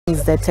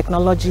is the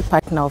technology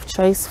partner of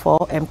choice for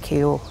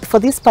MKO. For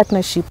this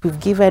partnership, we've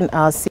given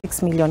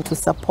 6 million to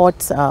support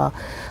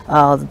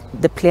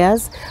the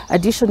players.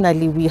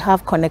 Additionally, we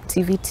have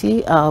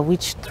connectivity,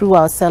 which through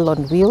our Cell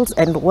on Wheels,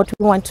 and what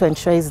we want to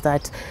ensure is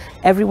that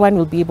everyone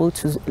will be able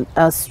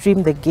to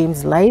stream the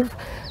games live.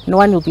 No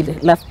one will be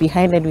left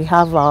behind, and we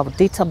have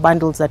data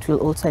bundles that will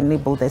also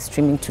enable the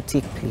streaming to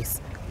take place.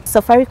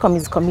 Safaricon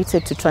is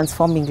committed to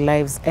transforming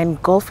lives, and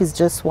golf is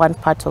just one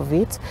part of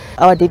it.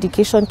 Our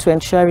dedication to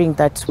ensuring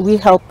that we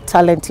help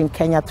talent in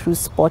Kenya through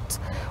sport,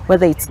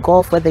 whether it's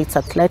golf, whether it's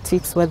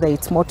athletics, whether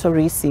it's motor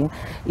racing,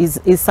 is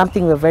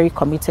something we're very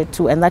committed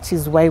to, and that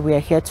is why we are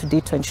here today,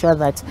 to ensure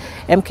that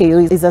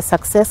MKO is a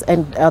success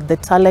and the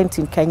talent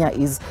in Kenya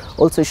is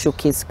also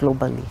showcased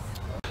globally.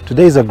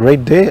 Today is a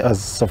great day as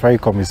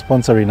Safaricon is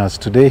sponsoring us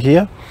today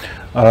here.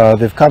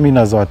 They've come in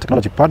as our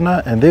technology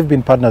partner, and they've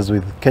been partners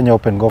with Kenya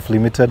Open Golf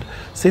Limited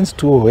since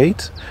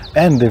 2008,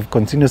 and they've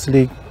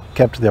continuously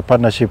kept their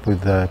partnership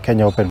with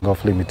Kenya Open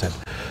Golf Limited.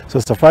 So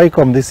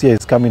Safaricon this year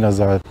is coming as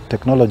our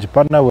technology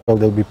partner, where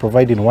they'll be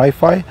providing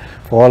Wi-Fi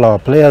for all our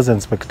players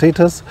and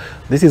spectators.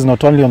 This is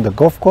not only on the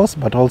golf course,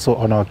 but also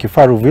on our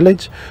Kifaru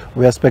village,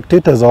 where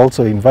spectators are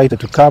also invited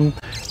to come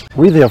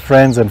with their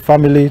friends and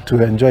family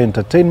to enjoy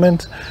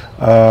entertainment.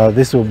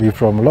 This will be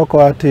from local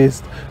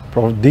artists,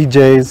 from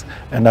DJs,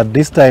 and at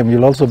this time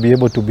you'll also be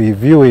able to be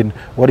viewing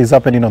what is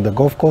happening on the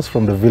golf course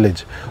from the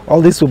village. All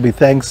this will be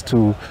thanks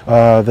to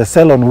the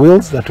Cell on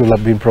Wheels that will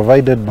have been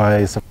provided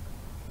by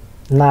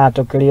na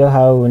tokilio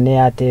hau ni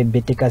ati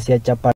bitika cia chapa